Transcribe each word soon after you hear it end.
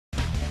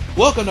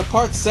Welcome to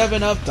part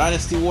 7 of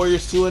Dynasty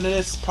Warriors 2, and in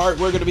this part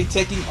we're going to be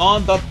taking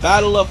on the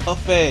Battle of He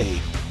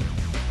Fei.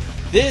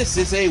 This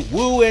is a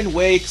Wu and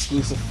Wei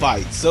exclusive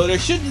fight, so there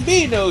shouldn't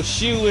be no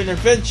Shu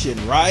intervention,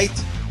 right?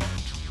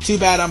 Too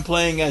bad I'm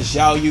playing as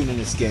Zhao Yun in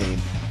this game.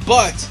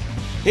 But,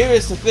 here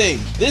is the thing,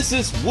 this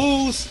is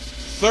Wu's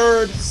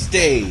 3rd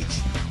stage,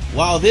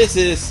 while this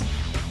is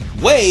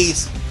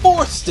Wei's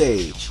 4th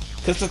stage,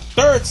 because the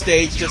 3rd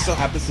stage just so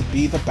happens to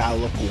be the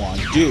Battle of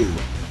Guandu.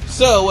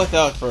 So,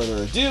 without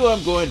further ado,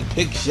 I'm going to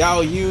pick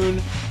Zhao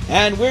Yun,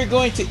 and we're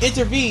going to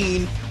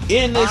intervene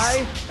in this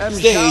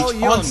stage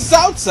on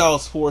Cao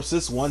Cao's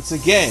forces once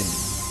again.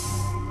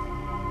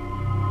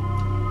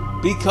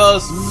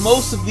 Because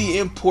most of the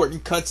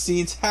important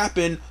cutscenes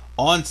happen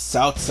on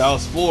Cao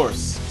Cao's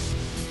force.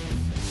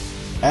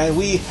 And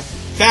we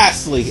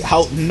vastly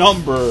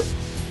outnumber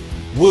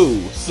Wu,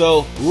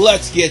 so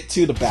let's get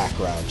to the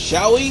background,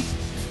 shall we?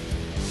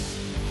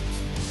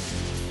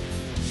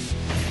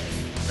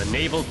 The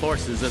naval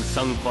forces of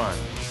Sun Quan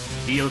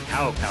deal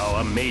Cao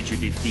Cao a major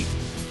defeat.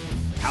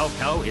 Cao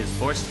Cao is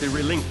forced to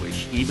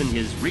relinquish even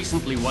his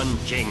recently won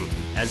Jing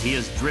as he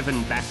is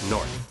driven back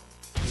north.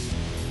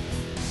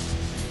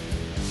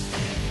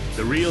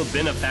 The real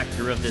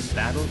benefactor of this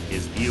battle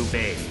is Liu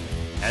Bei.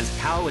 As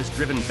Cao is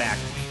driven back,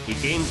 he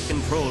gains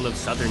control of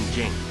southern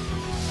Jing.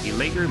 He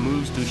later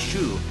moves to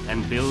Shu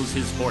and builds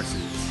his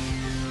forces.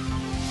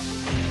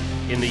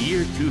 In the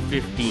year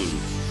 215,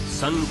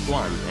 Sun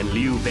Quan and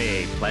Liu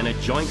Bei plan a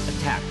joint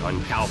attack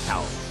on Cao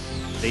Cao.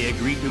 They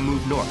agree to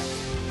move north,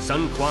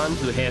 Sun Quan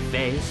to He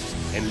Fei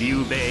and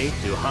Liu Bei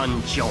to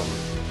Hanqiong.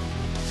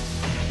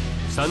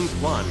 Sun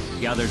Quan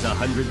gathers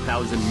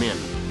 100,000 men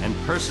and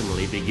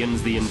personally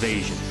begins the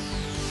invasion.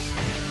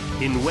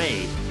 In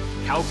Wei,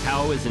 Cao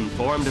Cao is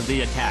informed of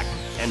the attack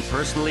and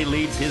personally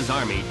leads his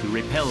army to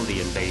repel the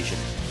invasion.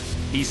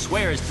 He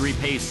swears to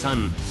repay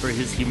Sun for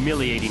his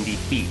humiliating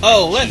defeat.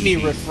 Oh, let me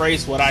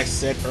rephrase what I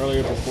said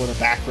earlier before the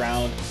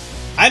background.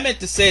 I meant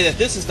to say that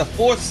this is the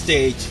 4th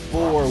stage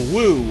for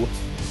Wu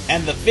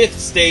and the 5th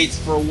stage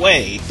for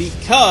Wei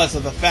because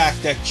of the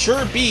fact that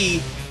Bi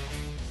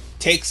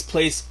takes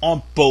place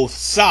on both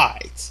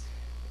sides.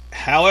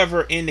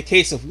 However, in the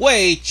case of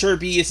Wei,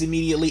 Bi is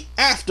immediately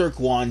after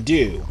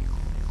Guandu.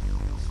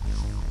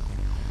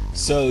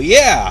 So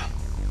yeah,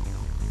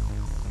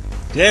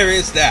 there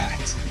is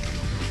that.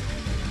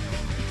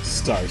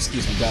 Sorry,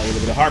 excuse me, got a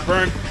little bit of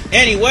heartburn.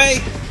 Anyway,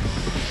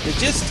 the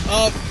gist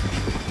of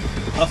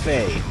He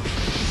Fei.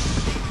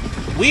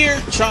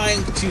 We're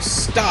trying to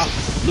stop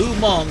Lu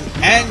Meng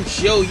and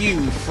Zhao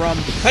Yun from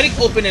cutting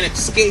open an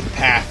escape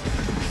path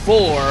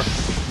for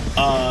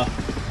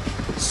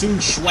Sun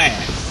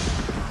Quan.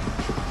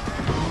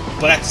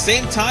 But at the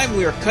same time,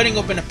 we are cutting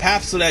open a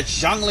path so that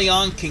Zhang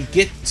Liang can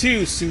get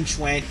to Sun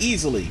Quan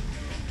easily.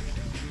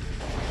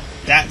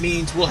 That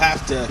means we'll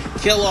have to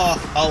kill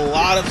off a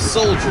lot of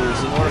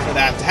soldiers in order for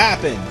that to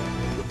happen.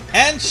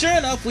 And sure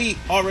enough, we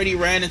already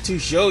ran into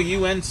Zhao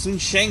Yun and Sun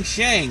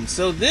Shang,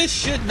 so this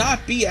should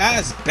not be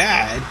as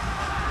bad,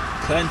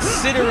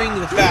 considering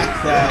the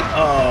fact that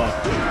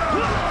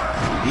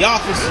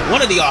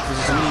one of the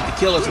officers we need to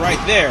kill is right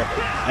there.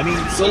 I mean,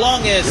 so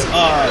long as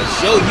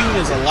Zhao Yun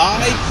is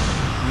alive,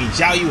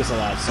 Zhao Yun is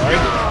alive, sorry.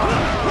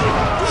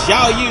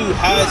 Zhao Yun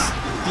has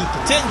the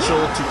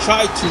potential to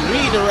try to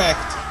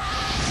redirect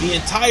the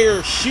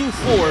entire Shu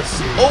force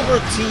over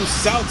to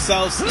Cao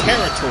Cao's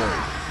territory.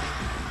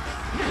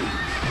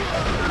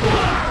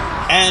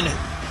 And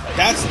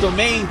that's the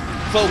main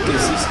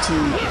focus, is to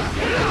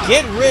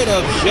get rid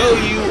of Zhao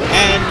Yun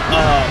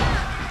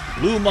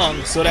and Lu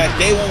Meng so that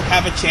they won't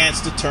have a chance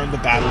to turn the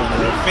battle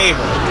in their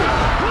favor.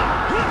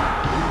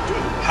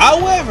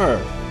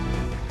 However,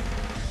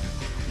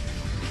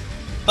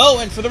 oh,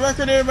 and for the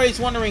record, everybody's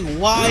wondering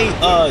why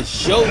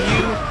Zhao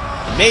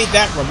Yun made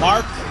that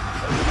remark.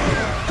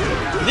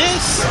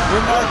 This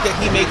remark that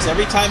he makes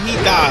every time he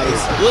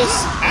dies was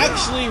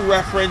actually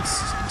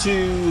referenced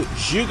to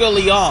Zhuge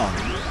Liang.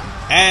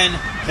 And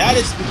that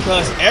is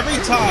because every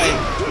time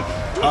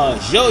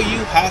Zhao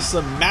Yun has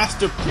some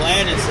master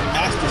plan and some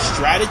master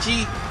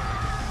strategy,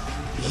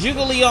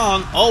 Zhuge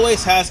Liang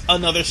always has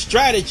another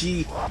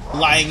strategy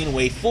lying in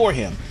wait for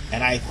him.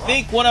 And I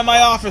think one of my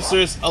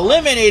officers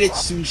eliminated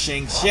Sun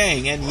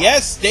Shang, and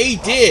yes, they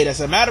did. As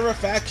a matter of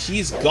fact,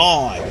 she's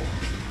gone.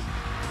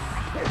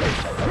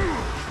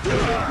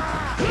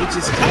 Which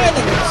is kind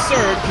of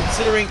absurd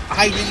considering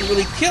I didn't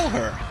really kill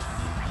her.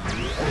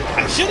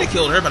 I should have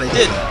killed her, but I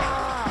didn't.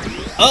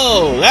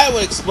 Oh, that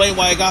would explain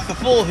why I got the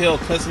full heal,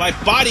 because my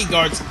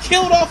bodyguards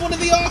killed off one of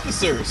the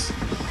officers.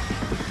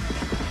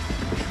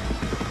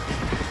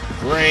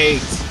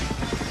 Great.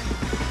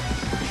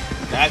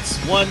 That's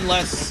one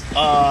less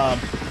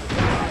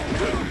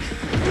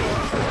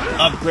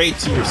upgrade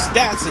to your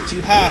stats that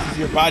you have if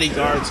your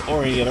bodyguards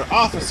or any other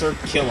officer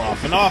kill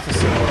off an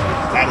officer.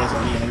 That is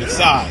on the enemy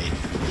side.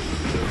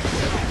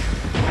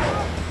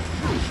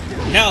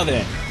 Now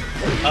then,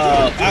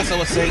 as I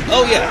was saying,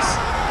 oh yes,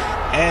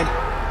 and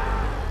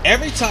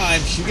every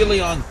time Zhuge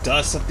Liang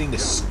does something to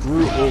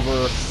screw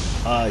over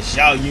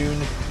Zhao Yun,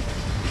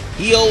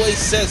 He always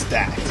says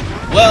that.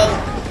 Well,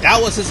 that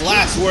was his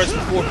last words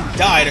before he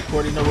died,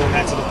 according to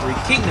Romance of the Three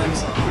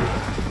Kingdoms.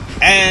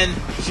 And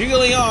Zhuge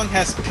Liang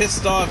has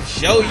pissed off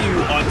Zhao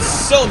Yun on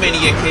so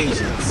many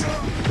occasions.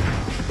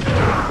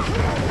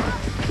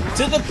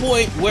 To the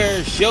point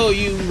where Zhao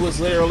Yun was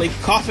literally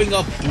coughing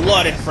up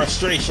blood in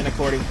frustration,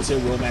 according to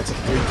Romance of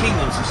the Three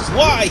Kingdoms, which is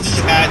why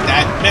he had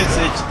that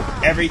message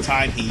every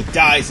time he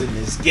dies in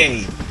this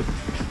game.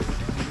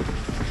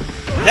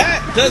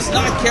 That does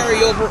not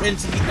carry over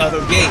into the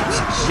other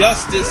games,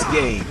 just this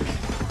game.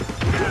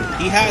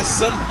 He has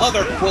some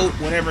other quote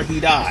whenever he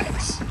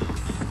dies.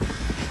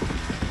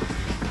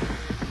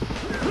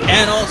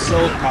 And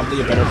also,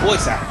 probably a better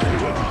voice actor.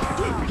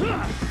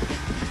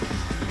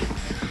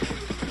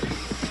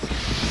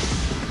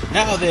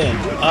 Now then,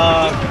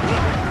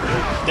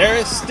 there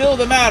is still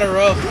the matter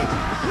of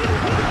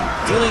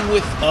dealing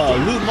with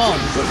Lu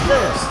Meng, but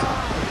first,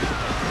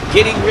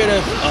 getting rid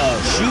of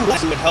Shu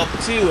would help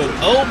too, and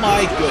oh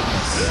my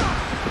goodness,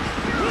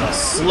 the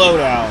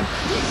slowdown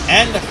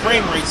and the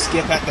frame rate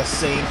skip at the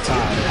same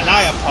time, and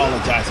I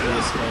apologize for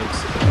this, folks.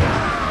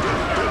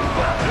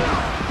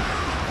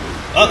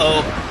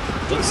 Uh-oh,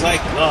 looks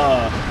like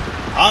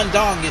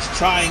Andong is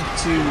trying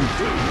to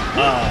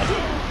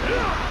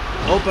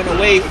open a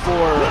way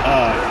for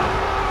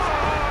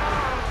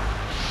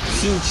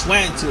Sun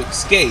Quan to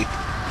escape.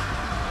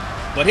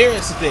 But here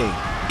is the thing.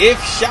 If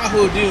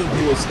Xiahou Dun,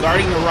 who is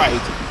guarding the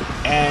right,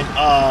 and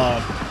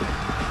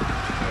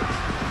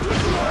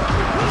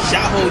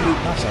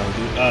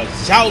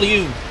Zhao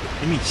Yun,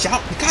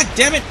 God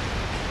damn it,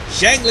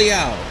 Zhang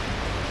Liao.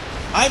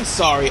 I'm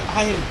sorry,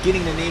 I am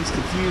getting the names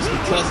confused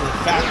because of the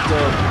fact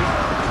of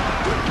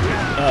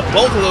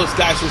both of those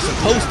guys were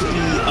supposed to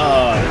be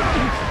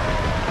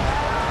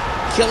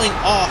killing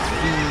off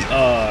the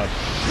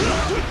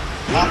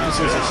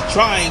officers that's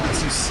trying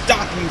to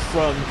stop you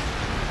from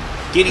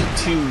getting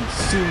to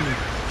Sun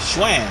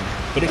Quan.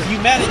 But if you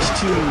manage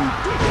to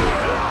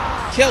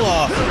kill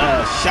off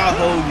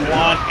Xiahou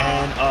Yuan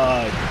and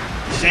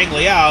Zhang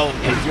Liao,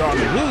 if you're on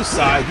the Wu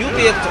side, you'll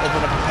be able to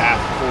open up a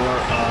path for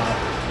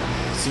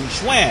Sun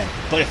Quan.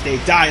 But if they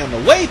die on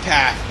the Wei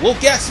path, well,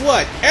 guess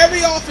what?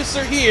 Every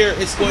officer here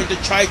is going to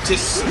try to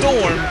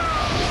storm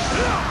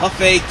He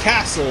Fei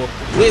Castle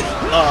with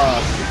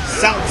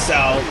Cao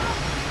Cao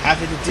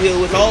having to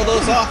deal with all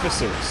those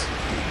officers.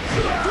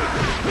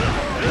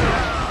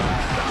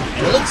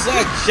 And it looks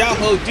like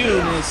Xiahou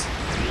Dun is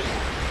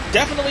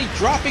definitely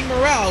dropping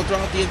morale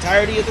throughout the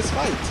entirety of this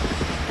fight.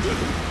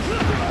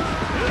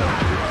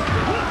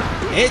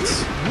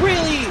 It's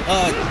really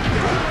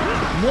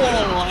more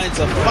on the lines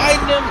of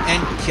find them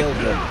and kill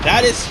them.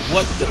 That is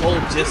what the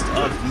whole gist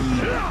of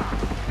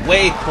the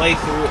Wei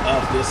playthrough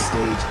of this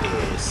stage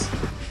is.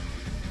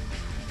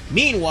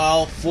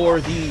 Meanwhile, for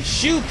the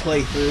Shu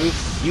playthrough,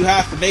 you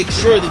have to make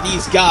sure that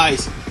these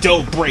guys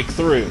don't break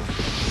through.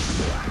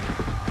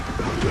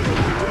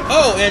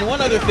 Oh, and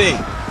one other thing.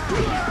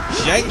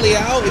 Zhang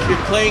Liao, if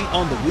you're playing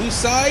on the Wu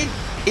side,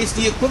 is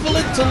the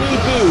equivalent to Lu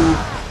Bu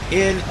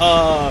in,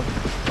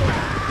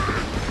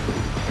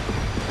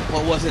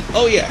 what was it?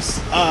 Oh yes,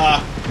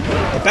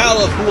 the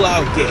Battle of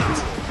Hulao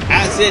Gate.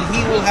 As in,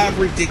 he will have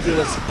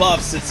ridiculous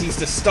buffs since he's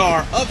the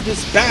star of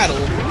this battle,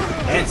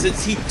 and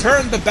since he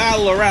turned the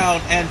battle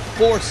around and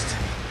forced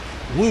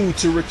Wu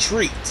to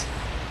retreat.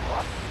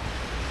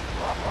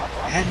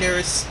 And there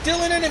is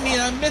still an enemy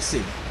I'm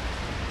missing.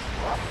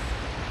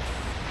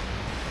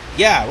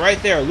 Yeah, right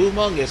there. Lu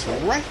Meng is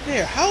right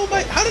there. How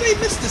did I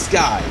miss this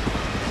guy?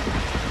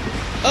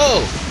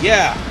 Oh,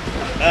 yeah.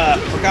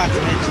 Forgot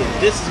to mention,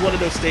 this is one of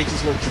those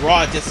stages where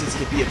draw distance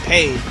can be a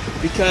pain,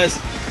 because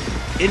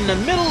in the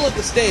middle of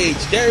the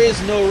stage, there is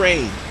no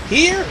rain.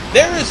 Here,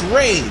 there is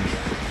rain,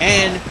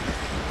 and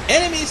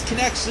enemies can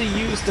actually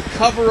use the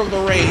cover of the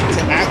rain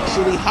to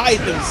actually hide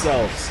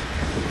themselves.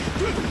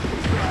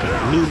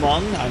 Lu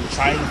Meng, I'm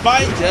trying to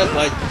find you,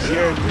 but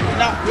you're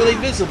not really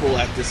visible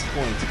at this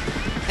point.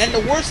 And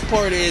the worst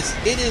part is,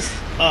 it is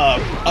a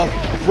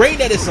rain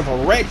that is of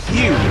a red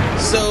hue,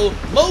 so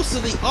most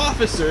of the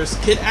officers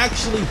can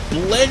actually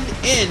blend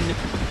in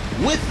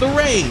with the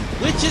rain,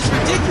 which is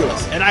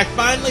ridiculous. And I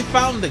finally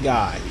found the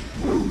guy.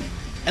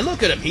 And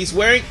look at him, he's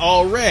wearing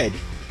all red.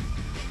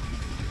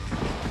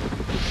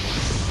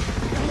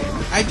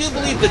 I do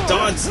believe the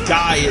Dawn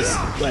sky is,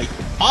 like,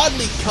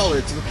 oddly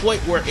colored to the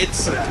point where it's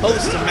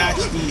supposed to match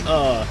the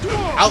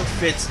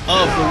outfits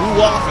of the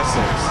Wu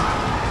officers.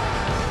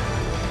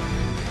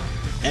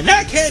 And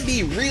that can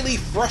be really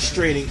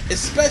frustrating,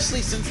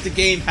 especially since the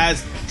game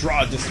has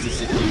draw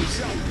distance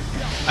issues.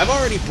 I've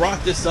already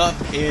brought this up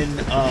in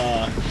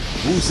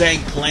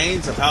Wuzang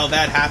Plains of how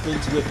that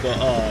happens with the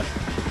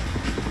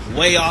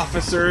Wei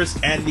officers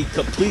and the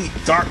complete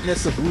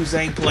darkness of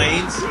Wuzang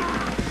Plains.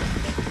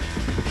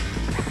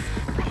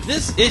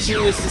 This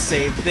issue is the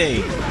same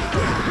thing.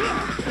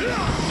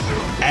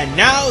 And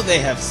now they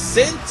have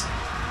sent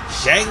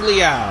Zhang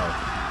Liao.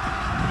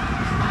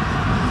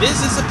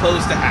 This is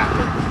supposed to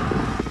happen.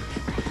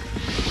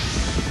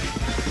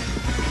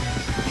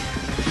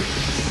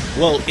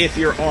 Well, if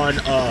you're on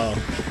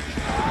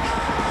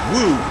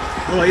Wu,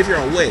 Well, if you're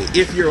on Wei.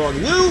 If you're on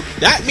Wu,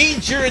 that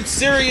means you're in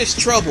serious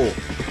trouble.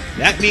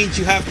 That means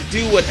you have to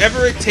do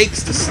whatever it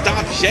takes to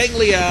stop Zhang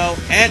Liao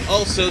and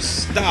also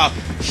stop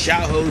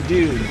Xiahou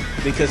Dun.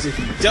 Because if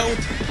you don't,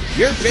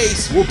 your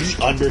base will be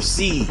under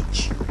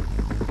siege.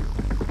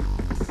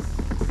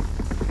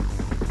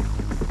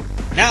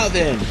 Now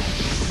then,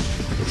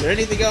 is there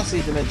anything else I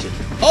need to mention?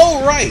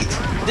 Oh, right!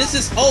 This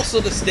is also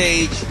the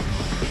stage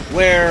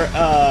where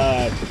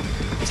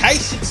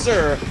Taishi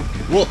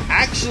Ci will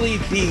actually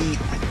be...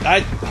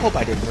 I hope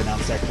I didn't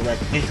pronounce that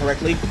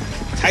incorrectly.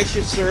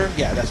 Taishi Ci,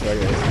 yeah, that's what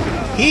it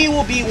is. He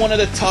will be one of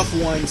the tough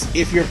ones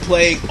if you're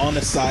playing on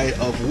the side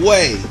of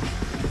Wei.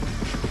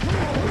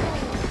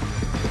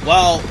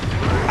 While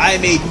I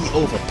may be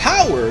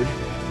overpowered,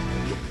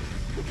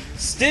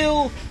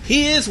 still,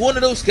 he is one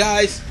of those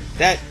guys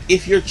that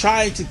if you're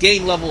trying to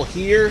gain level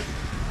here,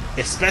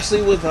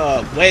 especially with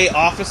a Wei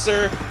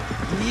officer,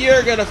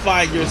 you're gonna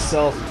find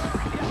yourself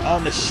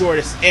on the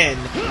shortest end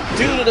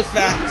due to the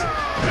fact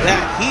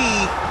that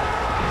he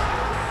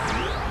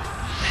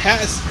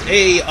has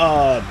a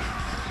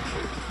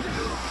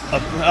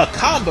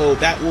combo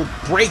that will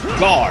break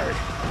guard.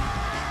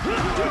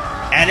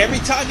 And every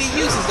time he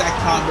uses that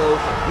combo,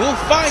 you'll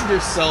find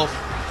yourself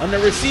on the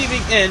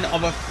receiving end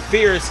of a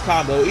fierce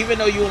combo, even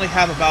though you only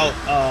have about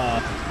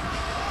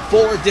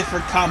 4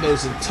 different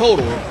combos in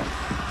total.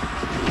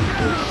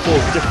 4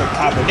 different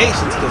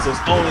combinations, because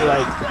there's only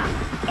like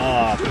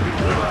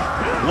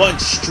 1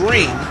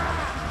 string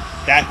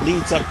that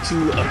leads up to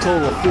a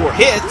total of 4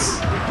 hits.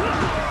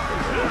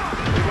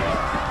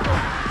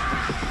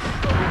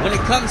 When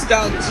it comes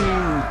down to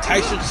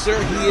Taishi Ci,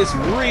 he is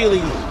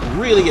really,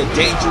 really a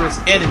dangerous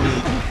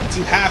enemy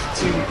to have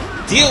to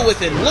deal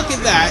with. And look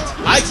at that,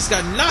 I just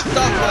got knocked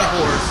off my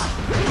horse.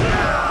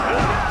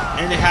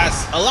 And it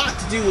has a lot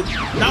to do with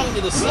not only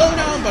the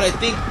slowdown, but I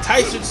think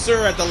Taishi Ci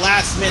at the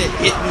last minute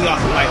hit me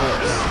off of my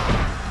horse.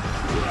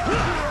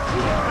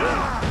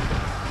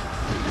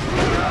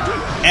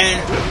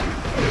 And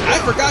I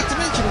forgot to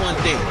mention one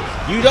thing.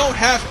 You don't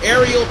have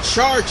aerial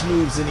charge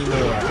moves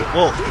anymore.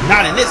 Well,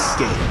 not in this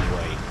game anyway.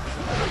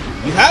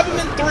 You have them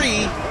in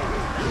 3,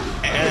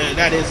 and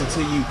that is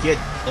until you get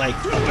like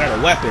a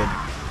better weapon.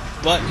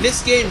 But in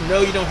this game, no,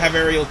 you don't have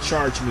aerial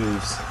charge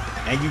moves.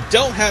 And you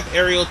don't have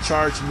aerial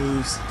charge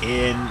moves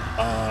in,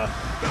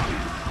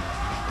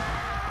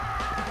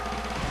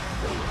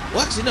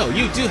 well, actually, no,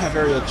 you do have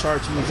aerial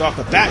charge moves off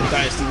the bat in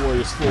Dynasty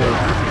Warriors 4.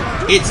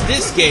 It's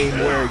this game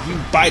where you,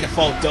 by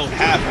default, don't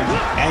have them,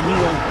 and you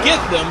won't get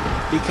them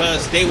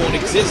because they won't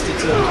exist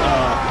until,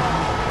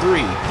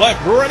 3. But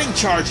running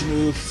charge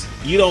moves,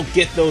 you don't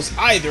get those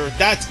either.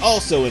 That's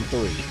also in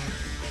 3.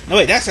 No,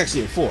 wait, that's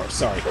actually in 4.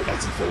 Sorry,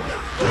 that's in 4.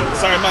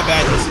 Sorry, my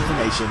bad,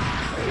 misinformation.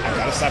 I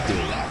gotta stop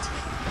doing that.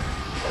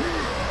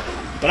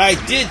 But I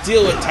did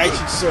deal with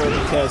Taishi Ci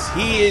because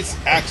he is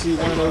actually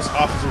one of those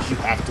officers you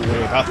have to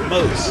worry about the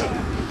most.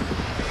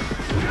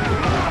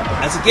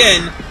 As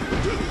again,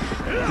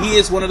 he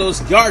is one of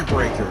those guard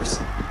breakers.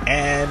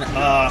 And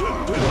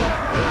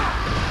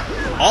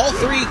all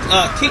 3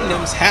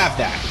 kingdoms have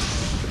that.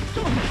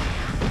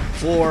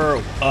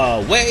 For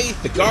Wei,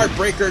 the guard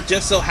breaker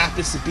just so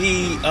happens to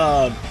be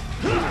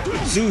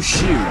Zhu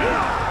Shu.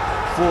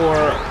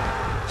 For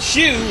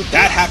Shu,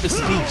 that happens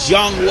to be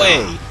Zhang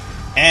Wei.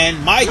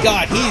 And my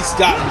god, he's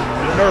gotten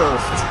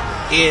nerfed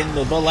in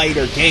the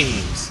later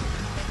games.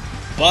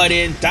 But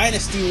in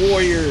Dynasty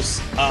Warriors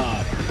 2,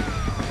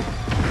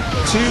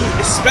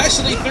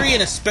 especially 3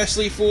 and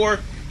especially 4,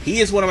 he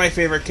is one of my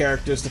favorite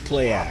characters to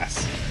play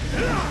as.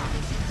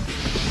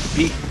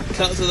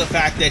 Because of the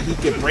fact that he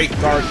can break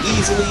guard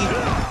easily,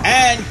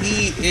 and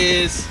he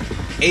is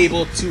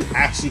able to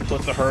actually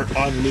put the hurt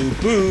on Lu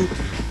Bu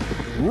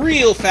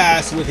real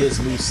fast with his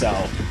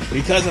Musou.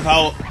 Because of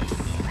how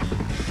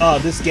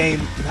this game,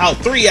 how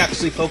 3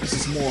 actually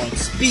focuses more on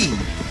speed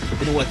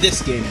than what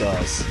this game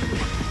does.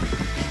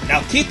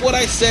 Now keep what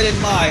I said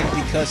in mind,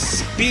 because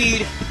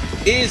speed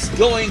is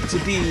going to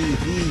be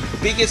the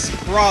biggest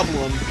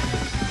problem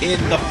in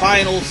the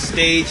final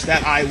stage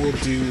that I will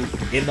do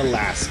in the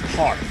last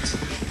part.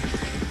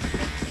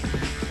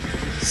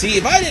 See,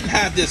 if I didn't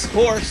have this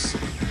horse,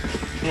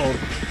 well,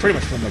 pretty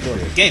much for the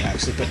majority of the game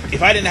actually, but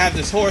if I didn't have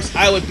this horse,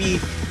 I would be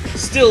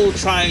still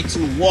trying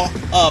to walk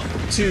up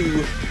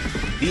to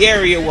the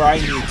area where I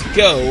need to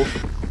go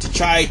to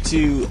try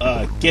to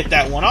get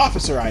that one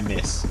officer I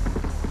miss.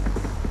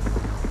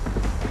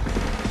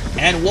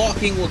 And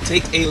walking will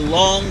take a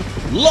long,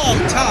 long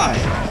time.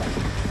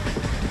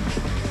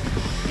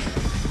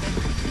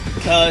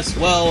 Because,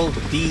 well,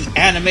 the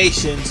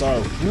animations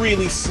are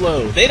really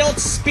slow. They don't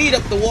speed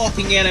up the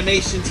walking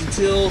animations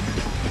until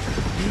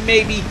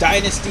maybe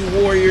Dynasty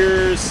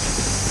Warriors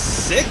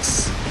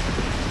 6?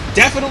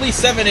 Definitely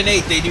 7 and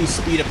 8 they do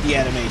speed up the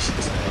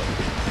animations.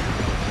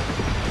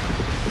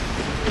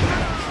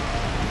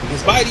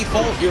 Because by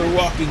default, you're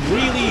walking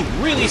really,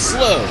 really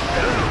slow.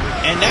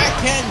 And that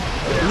can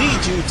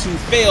lead you to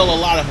fail a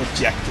lot of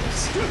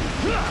objectives.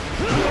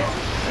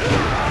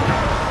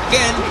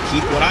 Again,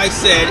 keep what I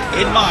said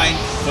in mind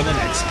for the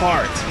next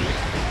part.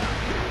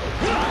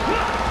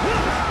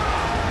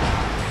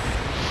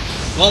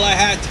 Well, I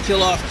had to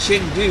kill off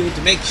Chengdu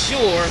to make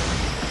sure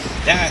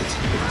that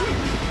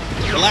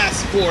the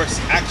last force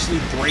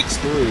actually breaks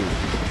through.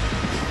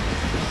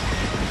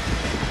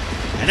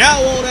 And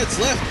now all that's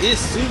left is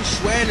Sun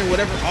Quan and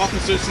whatever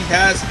officers he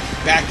has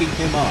backing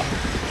him up.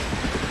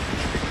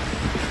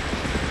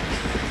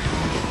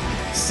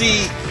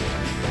 See,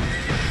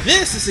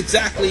 this is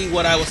exactly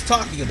what I was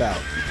talking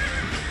about.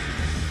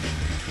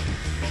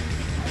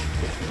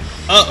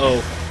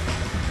 Uh-oh.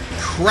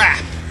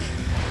 Crap.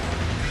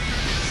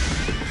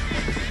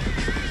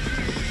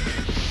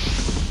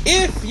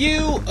 If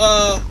you,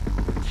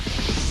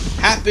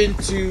 happen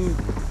to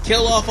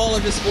kill off all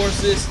of his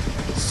forces,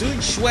 Sun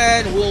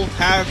Quan will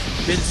have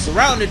been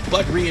surrounded,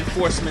 but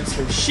reinforcements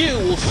from Shu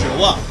will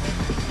show up.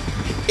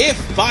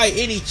 If by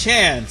any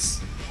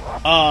chance,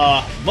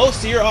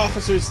 most of your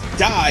officers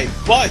die,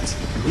 but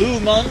Lu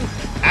Meng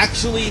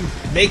actually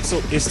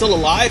is still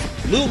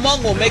alive, Lu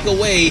Meng will make a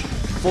way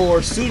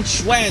for Sun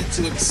Quan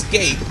to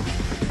escape,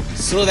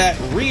 so that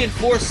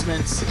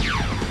reinforcements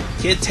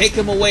can take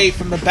him away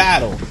from the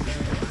battle.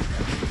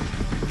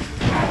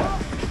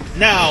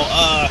 Now,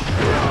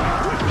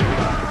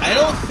 I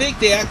don't think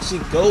they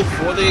actually go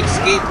for the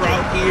escape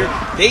route here.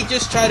 They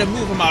just try to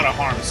move him out of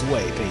harm's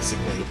way,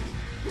 basically.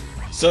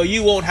 So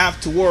you won't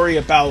have to worry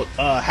about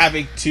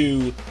having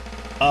to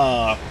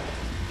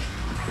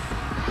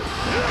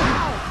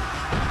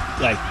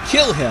like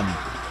kill him.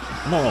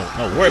 No,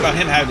 worry about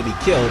him having to be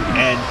killed.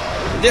 And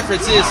the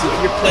difference is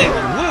if you're playing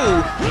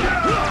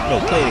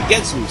playing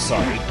against Wu,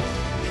 sorry,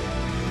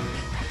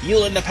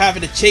 you'll end up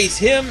having to chase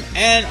him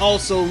and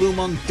also Lu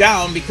Meng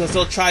down because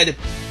they'll try to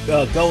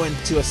go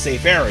into a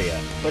safe area.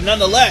 But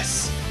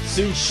nonetheless,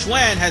 Sun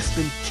Quan has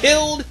been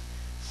killed,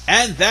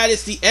 and that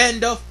is the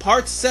end of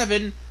Part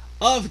 7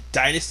 of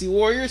Dynasty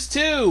Warriors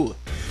 2.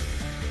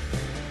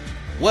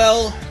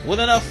 Well, with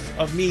enough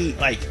of me,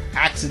 like,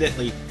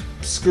 accidentally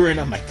screwing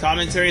up my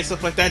commentary and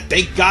stuff like that,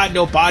 thank God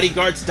no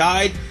bodyguards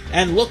died,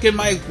 and look at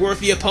my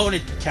worthy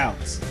opponent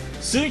counts.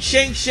 Sun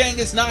Sheng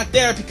is not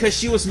there because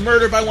she was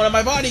murdered by one of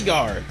my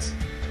bodyguards.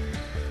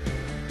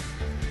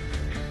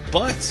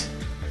 But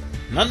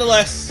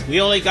nonetheless, we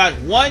only got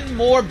one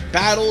more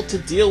battle to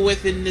deal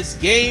with in this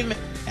game,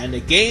 and the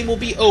game will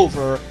be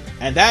over,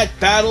 and that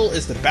battle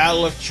is the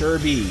Battle of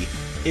Chirbi.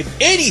 If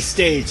any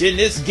stage in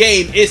this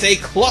game is a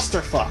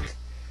clusterfuck,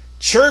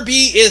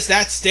 Chirbi is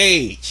that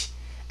stage.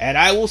 And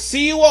I will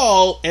see you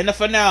all in the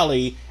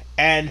finale,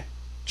 and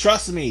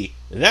trust me,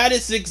 that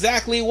is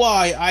exactly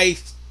why I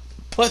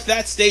put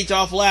that stage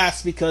off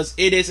last, because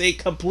it is a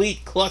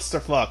complete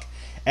clusterfuck,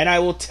 and I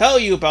will tell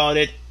you about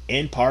it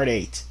in Part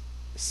 8.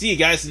 See you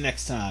guys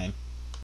next time.